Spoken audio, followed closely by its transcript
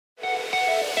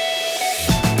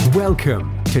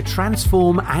Welcome to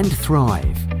Transform and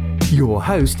Thrive. Your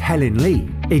host, Helen Lee,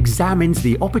 examines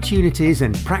the opportunities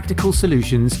and practical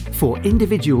solutions for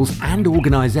individuals and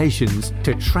organizations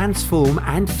to transform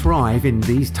and thrive in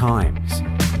these times.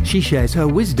 She shares her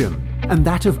wisdom and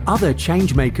that of other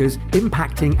change makers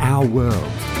impacting our world.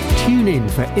 Tune in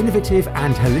for innovative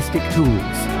and holistic tools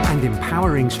and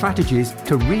empowering strategies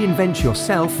to reinvent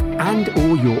yourself and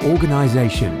or your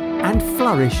organization and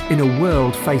flourish in a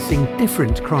world facing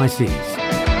different crises.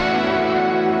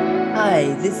 Hi,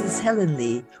 this is Helen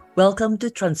Lee. Welcome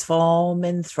to Transform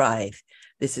and Thrive.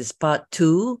 This is part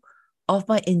 2 of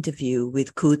my interview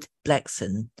with Kute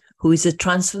Blackson, who is a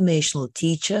transformational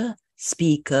teacher,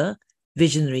 speaker,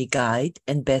 visionary guide,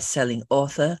 and best-selling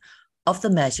author of The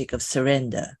Magic of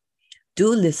Surrender.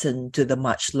 Do listen to the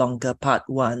much longer part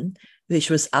 1,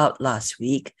 which was out last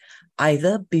week,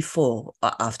 either before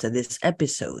or after this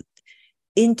episode.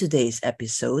 In today's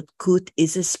episode, Kute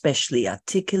is especially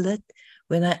articulate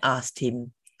when I asked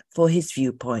him for his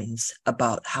viewpoints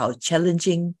about how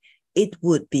challenging it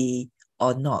would be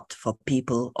or not for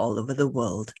people all over the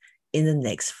world in the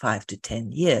next 5 to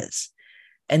 10 years.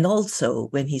 And also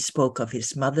when he spoke of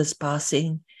his mother's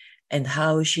passing and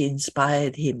how she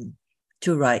inspired him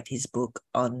to write his book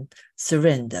on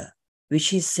surrender, which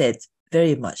he said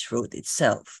very much wrote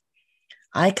itself.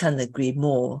 I can't agree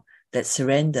more that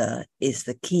surrender is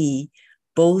the key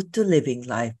both to living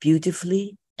life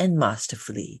beautifully and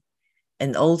masterfully,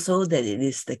 and also that it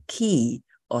is the key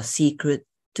or secret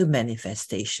to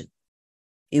manifestation.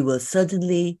 It will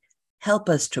certainly help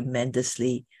us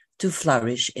tremendously to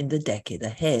flourish in the decade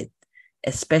ahead,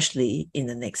 especially in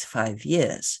the next 5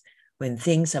 years, when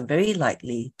things are very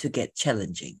likely to get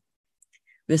challenging.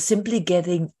 We're simply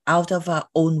getting out of our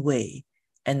own way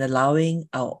and allowing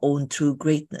our own true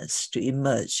greatness to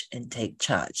emerge and take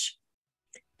charge.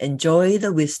 Enjoy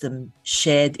the wisdom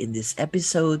shared in this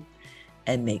episode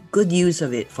and make good use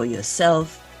of it for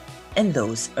yourself and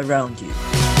those around you.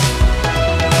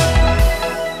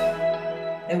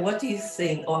 And what do you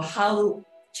think, or how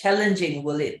challenging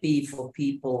will it be for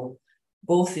people,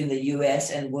 both in the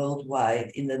US and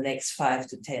worldwide, in the next 5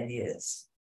 to 10 years?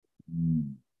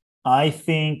 I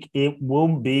think it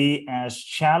will be as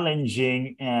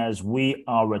challenging as we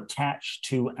are attached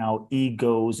to our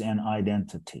egos and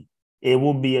identity. It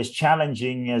will be as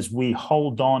challenging as we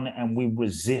hold on and we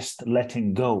resist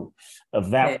letting go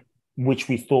of that which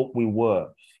we thought we were.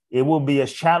 It will be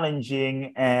as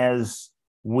challenging as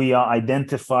we are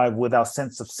identified with our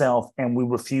sense of self and we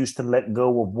refuse to let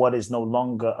go of what is no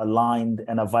longer aligned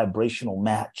and a vibrational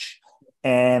match.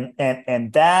 And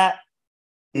that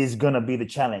is going to be the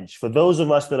challenge. For those of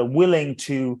us that are willing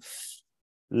to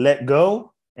let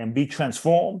go and be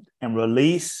transformed and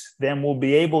release, then we'll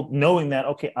be able, knowing that,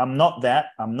 okay, I'm not that,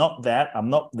 I'm not that, I'm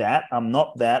not that, I'm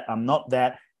not that, I'm not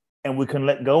that. And we can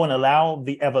let go and allow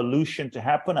the evolution to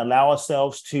happen, allow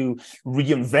ourselves to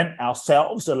reinvent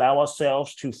ourselves, allow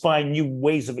ourselves to find new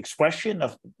ways of expression,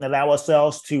 allow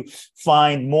ourselves to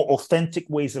find more authentic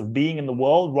ways of being in the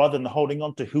world rather than holding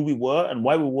on to who we were and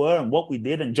why we were and what we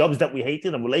did and jobs that we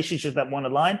hated and relationships that weren't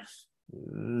aligned.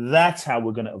 That's how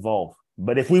we're going to evolve.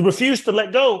 But if we refuse to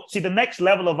let go, see, the next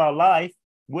level of our life,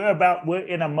 we're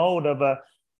in a mode of a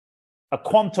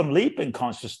quantum leap in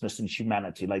consciousness and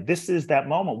humanity. Like, this is that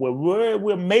moment where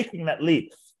we're making that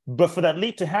leap. But for that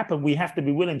leap to happen, we have to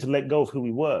be willing to let go of who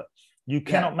we were. You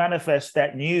cannot manifest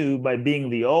that new by being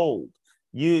the old.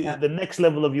 The next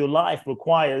level of your life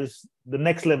requires the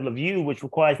next level of you, which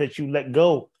requires that you let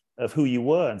go of who you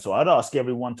were. And so I'd ask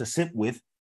everyone to sit with,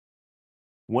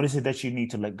 what is it that you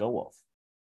need to let go of?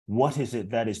 What is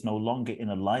it that is no longer in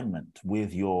alignment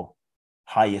with your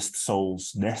highest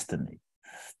soul's destiny?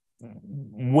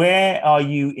 Where are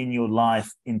you in your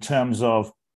life in terms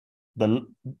of the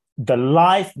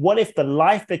life? What if the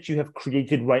life that you have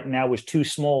created right now is too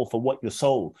small for what your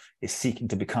soul is seeking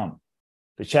to become?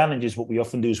 The challenge is what we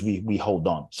often do is we hold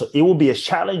on. So it will be as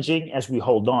challenging as we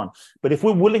hold on. But if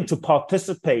we're willing to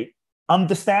participate,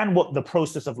 understand what the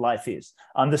process of life is,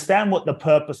 understand what the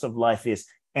purpose of life is,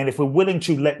 and if we're willing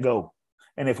to let go,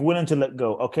 and if we're willing to let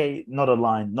go, okay, not a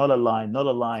line,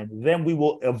 then we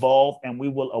will evolve and we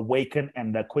will awaken,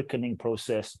 and the quickening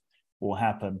process will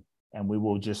happen and we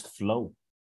will just flow.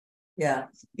 Yeah.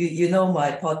 You know,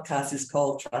 my podcast is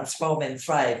called Transform and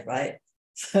Thrive, right?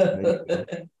 So,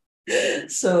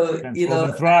 Transform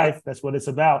and thrive. That's what it's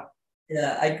about.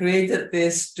 Yeah, I created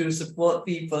this to support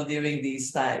people during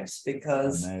these times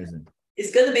because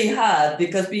It's going to be hard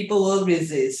because people will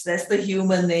resist. That's the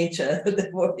human nature.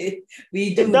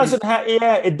 We do.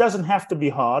 It doesn't have to be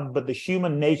hard, but the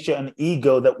human nature and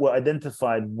ego that we're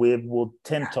identified with will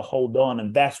tend to hold on,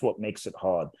 and that's what makes it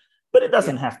hard. But it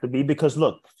doesn't have to be, because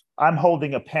look, I'm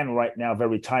holding a pen right now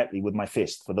very tightly with my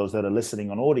fist. For those that are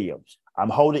listening on audio,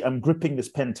 I'm gripping this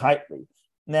pen tightly.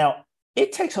 Now,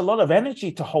 it takes a lot of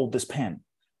energy to hold this pen,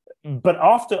 but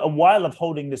after a while of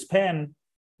holding this pen,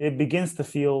 it begins to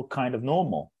feel kind of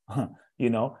normal,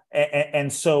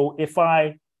 And so if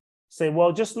I say,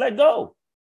 well, just let go,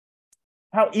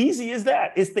 how easy is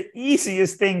that? It's the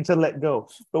easiest thing to let go.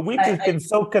 But we've just been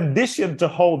so conditioned to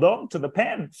hold on to the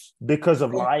pen because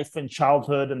of life and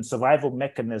childhood and survival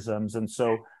mechanisms. And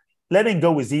so letting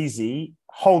go is easy.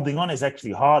 Holding on is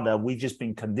actually harder. We've just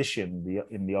been conditioned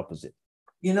in the opposite.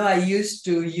 I used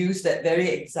to use that very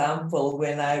example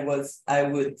when I was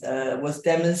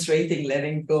demonstrating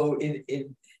letting go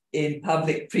in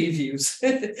public previews.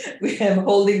 I'm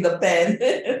holding the pen.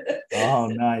 Oh,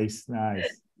 nice.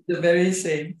 The very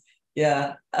same.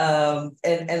 Yeah. And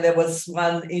there was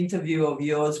one interview of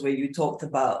yours where you talked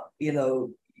about,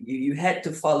 you had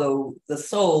to follow the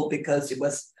soul because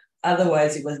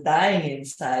otherwise it was dying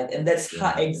inside. And that's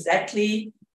how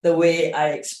exactly the way I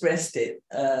expressed it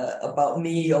about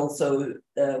me also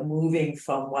moving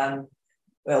from one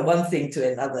thing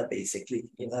to another, basically,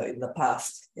 in the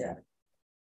past. Yeah.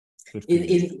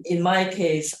 In my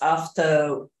case,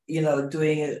 after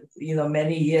doing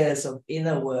many years of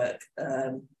inner work,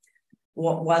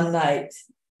 one night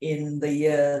in the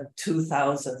year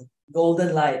 2000,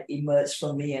 golden light emerged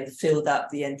from me and filled up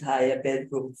the entire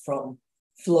bedroom from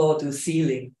floor to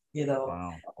ceiling.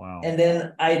 Wow. And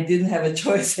then I didn't have a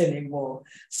choice anymore.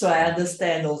 So I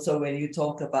understand also when you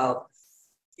talk about,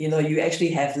 you actually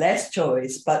have less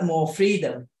choice, but more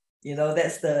freedom.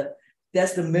 That's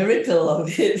the miracle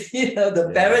of it,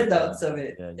 the paradox of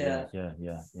it. Yeah.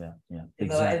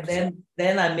 Exactly. And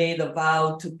then I made a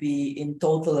vow to be in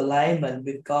total alignment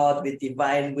with God, with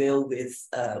divine will,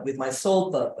 with my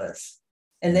soul purpose.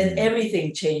 And then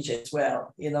everything changes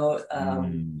well,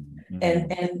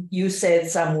 And you said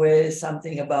somewhere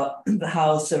something about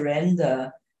how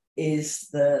surrender is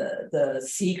the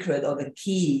secret or the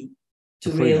key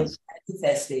to real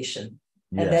manifestation.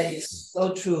 Yes. And that is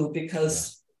so true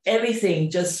because everything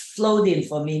just flowed in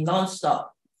for me nonstop.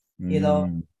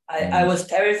 I was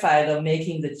terrified of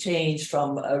making the change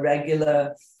from a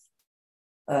regular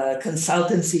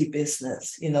consultancy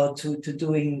business, to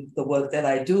doing the work that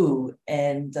I do.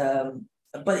 And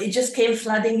but it just came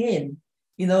flooding in.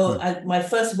 My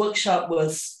first workshop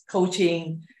was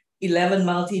coaching 11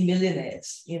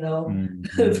 multimillionaires,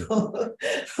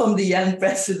 from the Young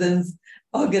Presidents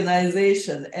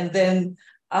Organization. And then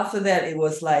after that, it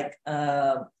was like,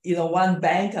 one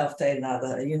bank after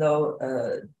another,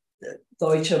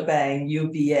 Deutsche Bank,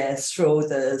 UBS,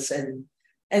 Schroders,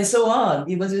 and so on.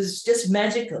 It was just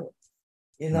magical,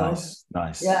 Nice.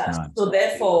 Yeah. Nice. So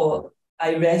therefore,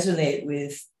 I resonate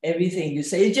with everything you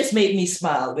say. It just made me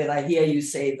smile when I hear you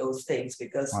say those things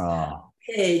because,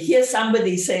 hey, here's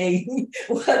somebody saying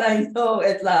what I know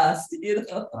at last,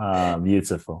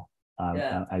 Beautiful.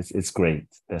 It's great.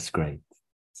 That's great.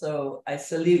 So I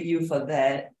salute you for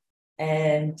that.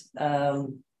 And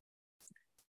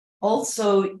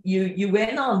also, you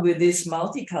went on with this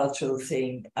multicultural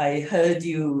thing. I heard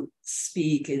you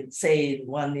speak and say in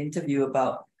one interview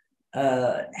about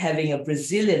having a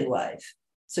Brazilian wife.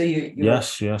 So you're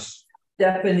yes,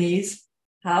 Japanese,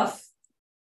 half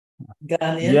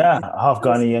Ghanaian. Yeah, half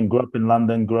Ghanaian. Grew up in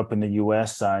London. Grew up in the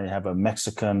US. I have a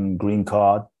Mexican green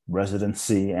card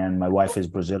residency, and my wife is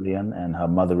Brazilian, and her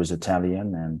mother is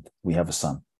Italian, and we have a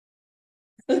son.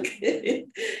 Okay,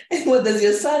 and what does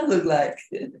your son look like?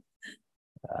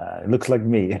 It looks like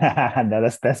me.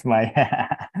 That's my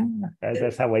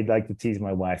that's how I like to tease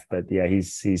my wife. But yeah,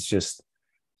 he's just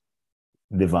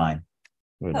divine.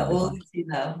 Really how old is he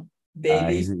now,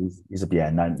 baby? He's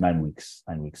 9 weeks.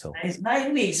 9 weeks old.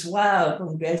 9 weeks. Wow!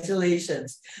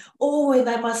 Congratulations. Oh, and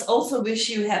I must also wish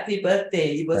you happy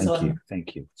birthday. It was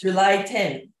Thank you. July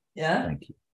 10th. Yeah. Thank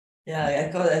you.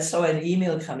 Yeah, I saw an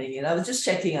email coming in. I was just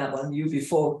checking up on you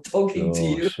before talking to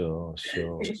you. Sure.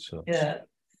 Yeah.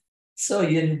 So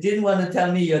you didn't want to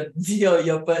tell me your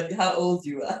how old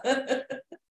you are.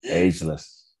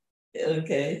 Ageless.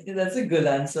 Okay, that's a good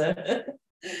answer.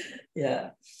 Yeah.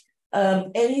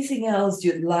 Anything else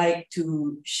you'd like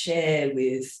to share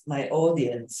with my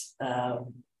audience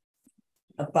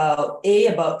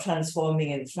about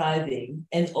transforming and thriving?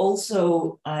 And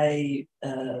also, I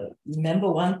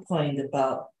remember one point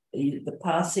about the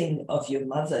passing of your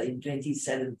mother in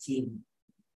 2017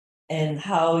 and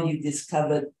how you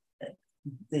discovered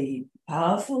the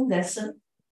powerful lesson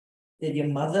that your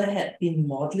mother had been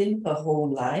modeling her whole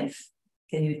life?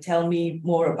 Can you tell me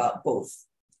more about both?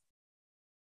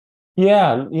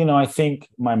 Yeah, I think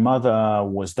my mother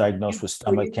was diagnosed with Were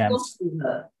stomach you close cancer. to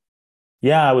her?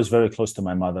 Yeah, I was very close to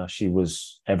my mother. She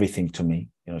was everything to me.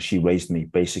 She raised me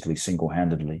basically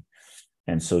single-handedly.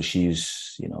 And so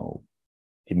she's,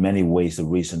 in many ways, the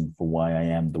reason for why I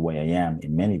am the way I am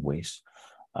in many ways,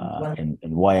 and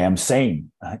why I'm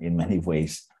sane in many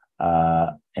ways.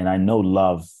 And I know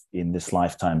love in this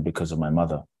lifetime because of my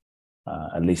mother,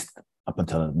 at least up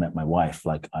until I met my wife.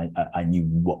 Like I knew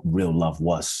what real love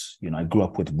was. I grew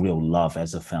up with real love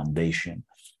as a foundation.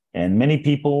 And many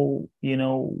people,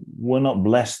 were not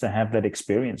blessed to have that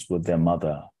experience with their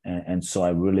mother. And so I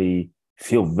really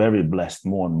feel very blessed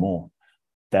more and more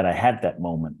that I had that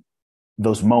moment,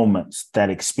 those moments, that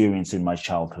experience in my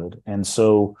childhood. And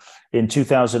so in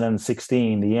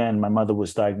 2016, the end, my mother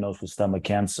was diagnosed with stomach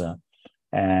cancer.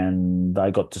 And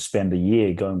I got to spend a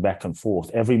year going back and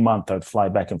forth. Every month I'd fly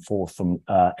back and forth from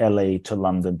LA to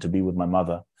London to be with my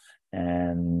mother.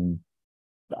 And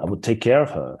I would take care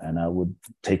of her, and I would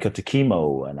take her to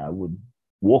chemo, and I would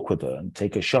walk with her and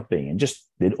take her shopping, and just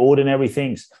did ordinary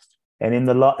things. And in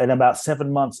about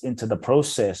 7 months into the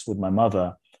process with my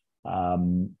mother,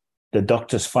 the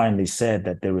doctors finally said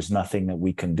that there is nothing that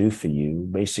we can do for you.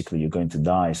 Basically, you're going to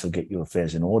die, so get your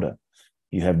affairs in order.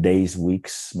 You have days,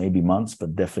 weeks, maybe months,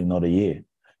 but definitely not a year.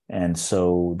 And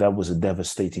so that was a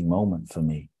devastating moment for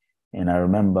me. And I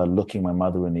remember looking my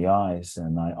mother in the eyes,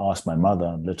 and I asked my mother,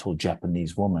 a little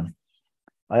Japanese woman,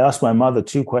 I asked my mother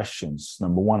 2 questions.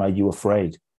 Number one, are you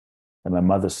afraid? And my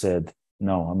mother said,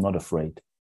 no, I'm not afraid,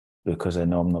 because I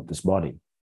know I'm not this body.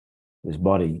 This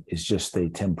body is just a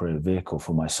temporary vehicle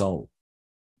for my soul.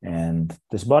 And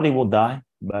this body will die,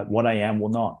 but what I am will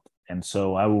not. And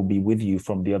so I will be with you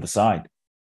from the other side.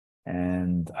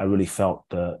 And I really felt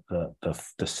the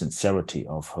sincerity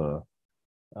of her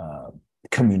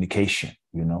communication,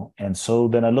 And so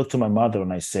then I looked to my mother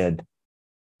and I said,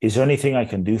 is there anything I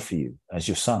can do for you as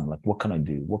your son? Like, what can I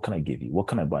do? What can I give you? What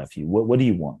can I buy for you? What do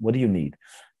you want? What do you need?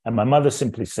 And my mother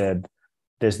simply said,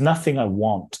 there's nothing I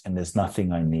want and there's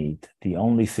nothing I need. The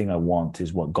only thing I want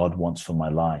is what God wants for my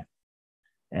life.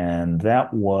 And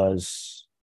that was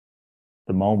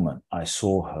the moment I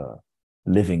saw her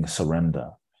living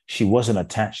surrender. She wasn't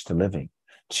attached to living.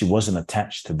 She wasn't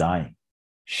attached to dying.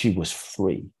 She was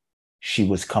free. She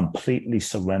was completely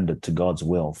surrendered to God's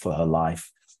will for her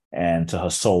life and to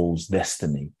her soul's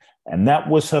destiny. And that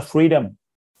was her freedom.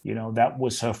 That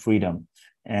was her freedom.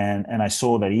 And I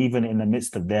saw that even in the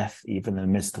midst of death, even in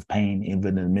the midst of pain,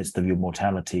 even in the midst of your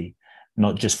mortality,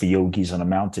 not just for yogis on a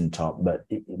mountaintop, but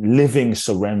living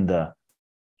surrender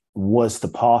was the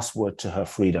password to her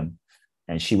freedom.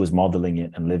 And she was modeling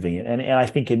it and living it. And I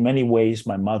think in many ways,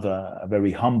 my mother, a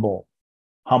very humble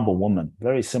woman,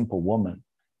 very simple woman,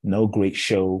 no great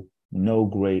show, no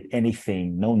great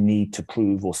anything, no need to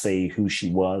prove or say who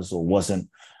she was or wasn't.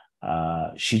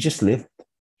 She just lived.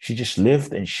 She just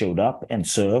lived and showed up and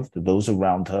served those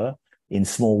around her in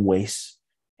small ways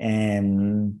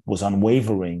and was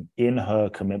unwavering in her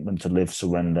commitment to live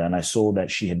surrender. And I saw that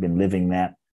she had been living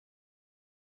that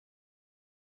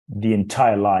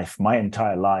my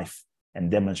entire life, and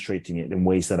demonstrating it in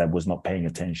ways that I was not paying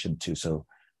attention to. So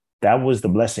that was the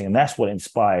blessing. And that's what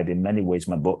inspired, in many ways,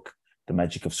 my book, The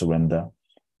Magic of Surrender.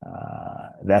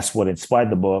 That's what inspired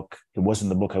the book. It wasn't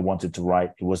the book I wanted to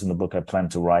write. It wasn't the book I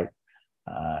planned to write.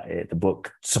 The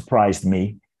book surprised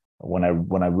me when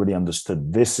I really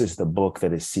understood this is the book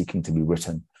that is seeking to be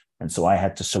written. And so I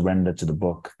had to surrender to the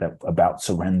book about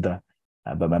surrender.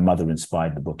 But my mother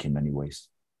inspired the book in many ways.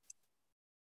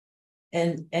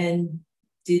 And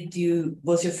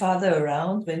was your father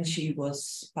around when she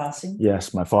was passing?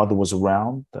 Yes, my father was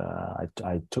around.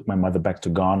 I took my mother back to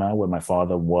Ghana, where my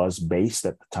father was based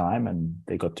at the time, and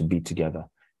they got to be together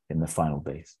in the final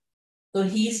days. So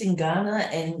he's in Ghana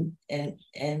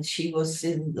and she was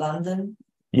in London?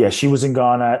 Yeah, she was in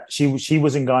Ghana. She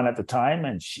was in Ghana at the time,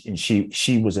 and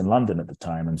she was in London at the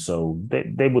time. And so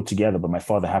they were together, but my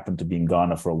father happened to be in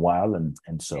Ghana for a while,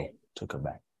 and so took her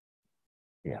back.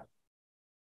 Yeah.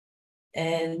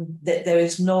 And there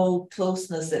is no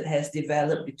closeness that has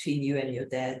developed between you and your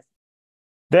dad?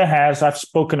 There has. I've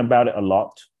spoken about it a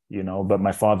lot, but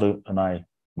my father and I,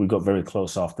 we got very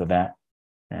close after that.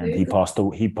 And he passed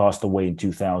away in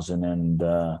 2000 and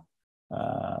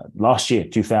last year,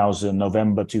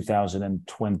 November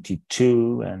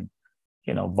 2022. And,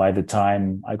 by the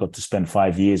time I got to spend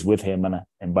 5 years with him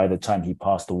and by the time he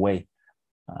passed away,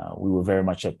 we were very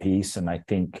much at peace. And I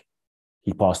think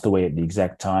he passed away at the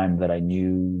exact time that I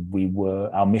knew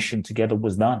our mission together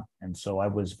was done. And so I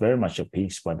was very much at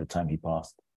peace by the time he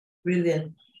passed.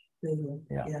 Brilliant. Brilliant.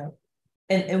 Yeah. Yeah.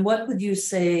 And what would you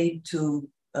say to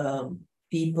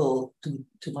people,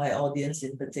 to my audience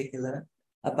in particular,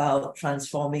 about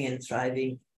transforming and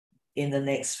thriving in the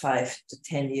next 5 to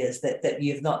 10 years that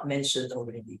you have not mentioned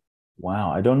already?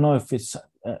 Wow. I don't know if it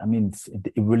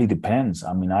really depends.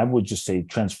 I mean, I would just say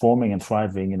transforming and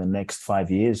thriving in the next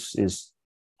 5 years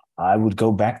I would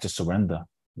go back to surrender,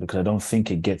 because I don't think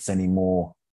it gets any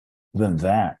more than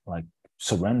that. Like,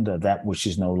 surrender that which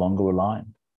is no longer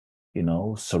aligned,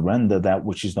 surrender that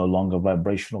which is no longer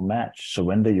vibrational match,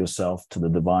 surrender yourself to the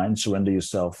divine, surrender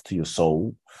yourself to your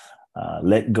soul,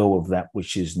 let go of that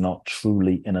which is not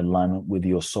truly in alignment with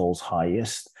your soul's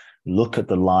highest. Look at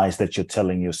the lies that you're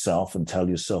telling yourself and tell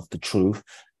yourself the truth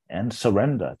and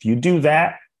surrender. If you do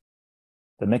that,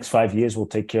 the next 5 years will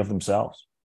take care of themselves.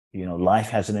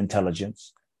 Life has an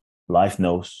intelligence. Life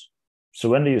knows.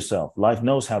 Surrender yourself. Life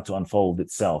knows how to unfold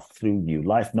itself through you.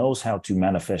 Life knows how to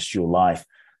manifest your life.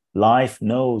 Life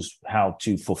knows how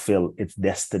to fulfill its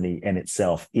destiny and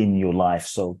itself in your life.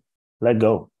 So let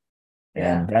go.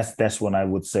 Yeah. And that's when I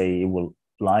would say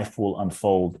life will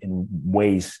unfold in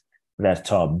ways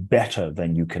that are better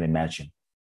than you can imagine.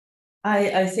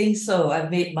 I think so.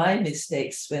 I've made my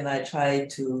mistakes when I try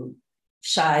to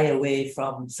shy away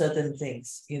from certain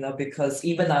things, because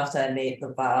even after I made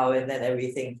the vow and then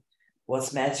everything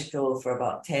was magical for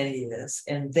about 10 years,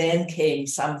 and then came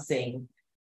something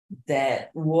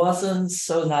that wasn't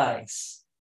so nice,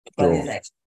 but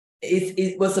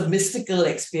it was a mystical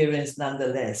experience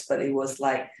nonetheless, but it was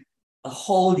like a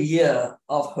whole year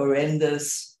of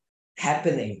horrendous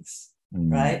happenings,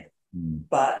 right?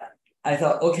 But I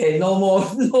thought, okay, no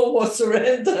more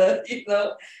surrender,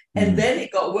 and then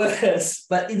it got worse,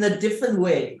 but in a different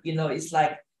way. It's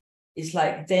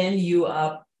like then you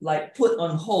are like put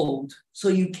on hold, so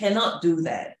you cannot do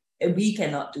that, and we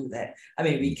cannot do that. I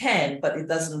mean, we can, but it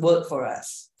doesn't work for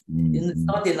us. It's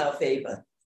not in our favor.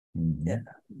 Yeah.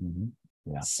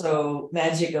 So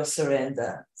magic of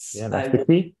surrender. Yeah, that's the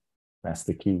key. That's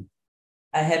the key.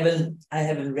 I haven't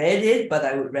read it, but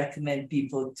I would recommend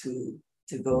people to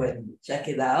go and check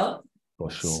it out. For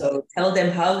sure. So tell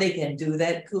them how they can do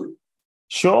that, Kute.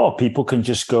 Sure. People can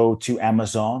just go to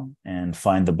Amazon and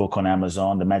find the book on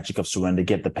Amazon, The Magic of Surrender,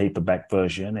 get the paperback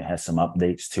version. It has some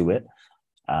updates to it.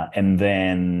 And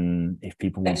then if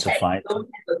people want to find... Don't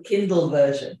have a Kindle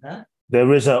version, huh?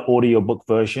 There is an audiobook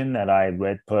version that I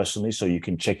read personally, so you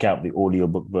can check out the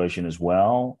audiobook version as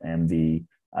well. And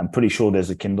I'm pretty sure there's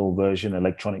a Kindle version,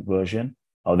 electronic version.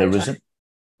 Oh, there isn't?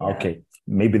 Yeah. Okay.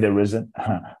 Maybe there isn't.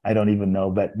 I don't even know.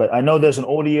 But I know there's an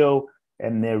audio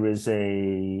and there is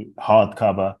a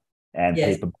hardcover and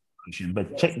paperback version.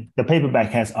 But check, the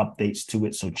paperback has updates to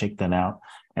it, so check that out.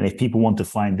 And if people want to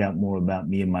find out more about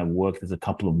me and my work, there's a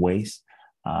couple of ways.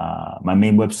 My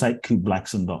main website,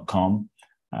 kuteblackson.com.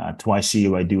 Twice a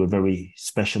year, I do a very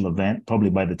special event.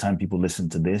 Probably by the time people listen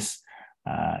to this,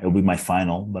 it'll be my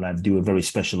final, but I do a very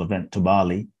special event to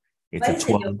Bali. It's a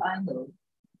 12. Your final?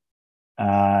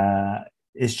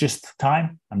 It's just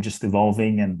time. I'm just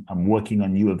evolving and I'm working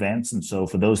on new events. And so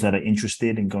for those that are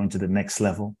interested in going to the next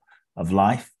level of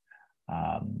life,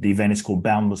 the event is called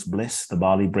Boundless Bliss, the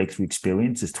Bali Breakthrough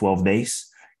Experience. It's 12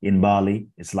 days in Bali.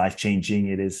 It's life-changing.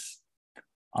 It is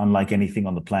unlike anything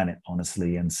on the planet,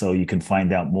 honestly. And so you can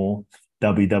find out more,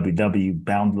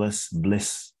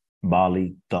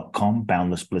 www.boundlessblissbali.com,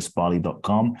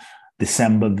 boundlessblissbali.com.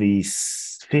 December the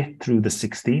 5th through the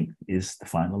 16th is the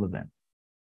final event.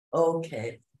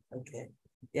 Okay.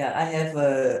 Yeah, I have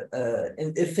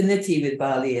an affinity with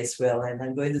Bali as well, and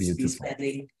I'm going to be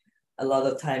spending a lot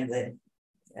of time there.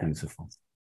 Yeah. Beautiful.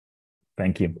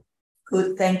 Thank you.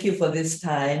 Good. Thank you for this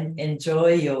time.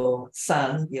 Enjoy your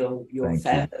son, your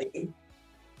family,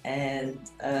 and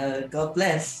God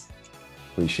bless.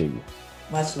 Appreciate you.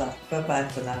 Much love. Bye-bye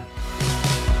for now.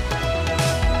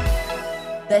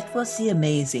 That was the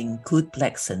amazing Kute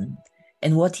Blackson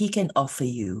and what he can offer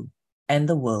you and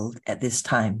the world at this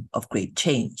time of great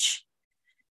change.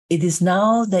 It is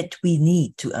now that we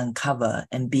need to uncover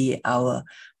and be our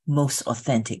most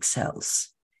authentic selves.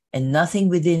 And nothing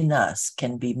within us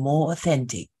can be more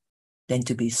authentic than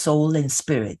to be soul and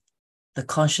spirit, the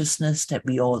consciousness that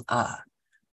we all are.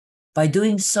 By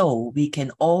doing so, we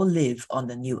can all live on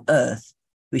the new earth,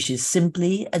 which is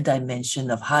simply a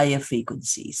dimension of higher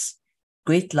frequencies,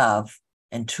 great love,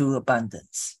 and true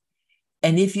abundance.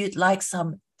 And if you'd like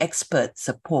some expert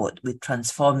support with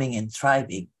transforming and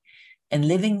thriving and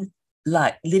living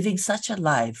such a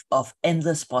life of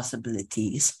endless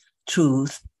possibilities,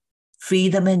 truth,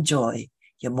 freedom, and joy,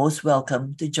 you're most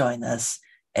welcome to join us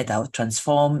at our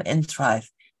Transform and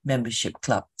Thrive Membership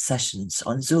Club sessions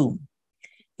on Zoom.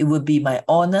 It would be my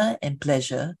honor and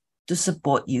pleasure to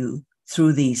support you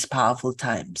through these powerful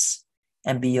times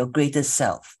and be your greatest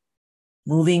self.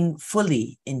 Moving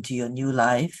fully into your new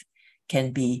life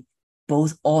can be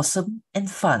both awesome and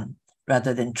fun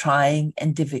rather than trying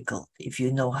and difficult if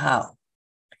you know how.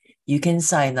 You can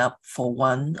sign up for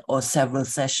one or several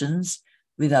sessions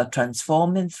with our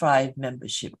Transform and Thrive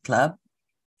Membership Club,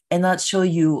 and I'll show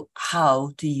you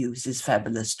how to use this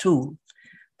fabulous tool,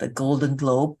 the Golden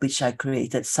Globe, which I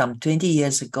created some 20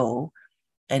 years ago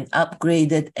and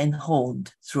upgraded and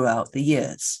honed throughout the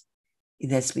years. It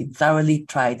has been thoroughly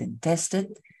tried and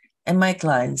tested, and my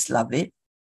clients love it.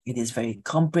 It is very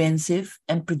comprehensive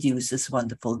and produces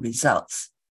wonderful results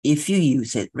if you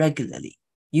use it regularly.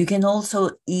 You can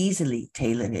also easily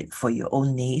tailor it for your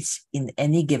own needs in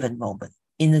any given moment.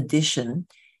 In addition,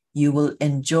 you will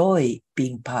enjoy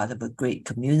being part of a great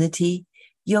community,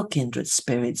 your kindred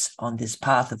spirits on this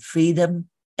path of freedom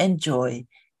and joy,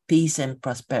 peace and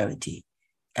prosperity,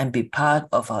 and be part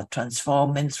of our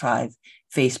Transform and Thrive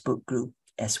Facebook group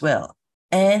as well.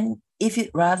 And if you'd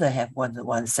rather have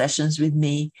one-on-one sessions with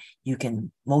me, you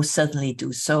can most certainly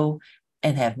do so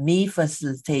and have me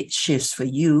facilitate shifts for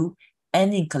you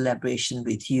and in collaboration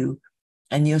with you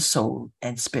and your soul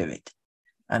and spirit.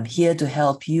 I'm here to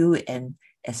help you and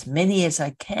as many as I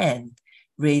can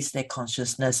raise their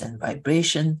consciousness and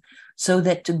vibration so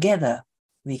that together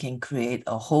we can create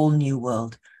a whole new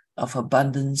world of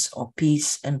abundance or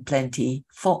peace and plenty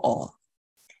for all.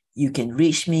 You can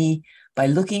reach me by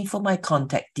looking for my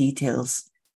contact details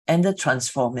and the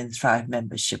Transform and Thrive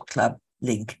Membership Club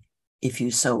link if you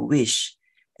so wish,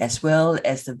 as well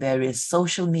as the various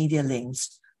social media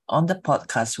links on the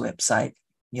podcast website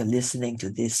you're listening to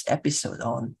this episode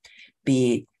on,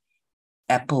 be it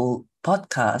Apple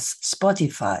Podcasts,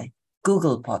 Spotify,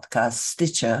 Google Podcasts,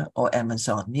 Stitcher, or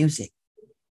Amazon Music.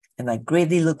 And I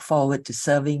greatly look forward to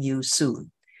serving you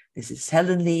soon. This is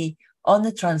Helen Lee on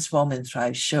the Transform and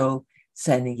Thrive show,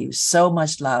 sending you so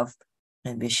much love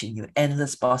and wishing you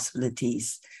endless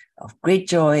possibilities of great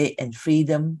joy and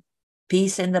freedom,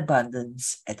 peace and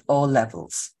abundance at all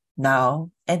levels,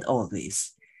 now and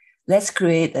always. Let's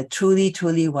create a truly,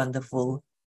 truly wonderful,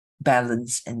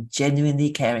 balanced, and genuinely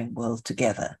caring world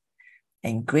together,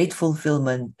 and great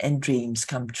fulfillment and dreams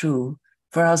come true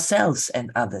for ourselves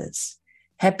and others.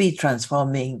 Happy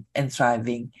transforming and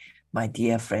thriving, my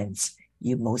dear friends.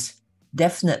 You most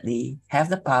definitely have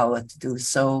the power to do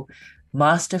so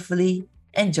masterfully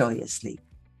and joyously.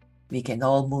 We can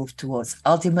all move towards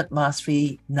ultimate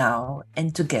mastery now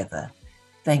and together.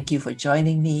 Thank you for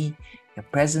joining me. Your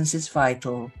presence is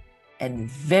vital and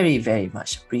very, very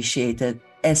much appreciated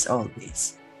as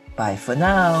always. Bye for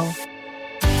now.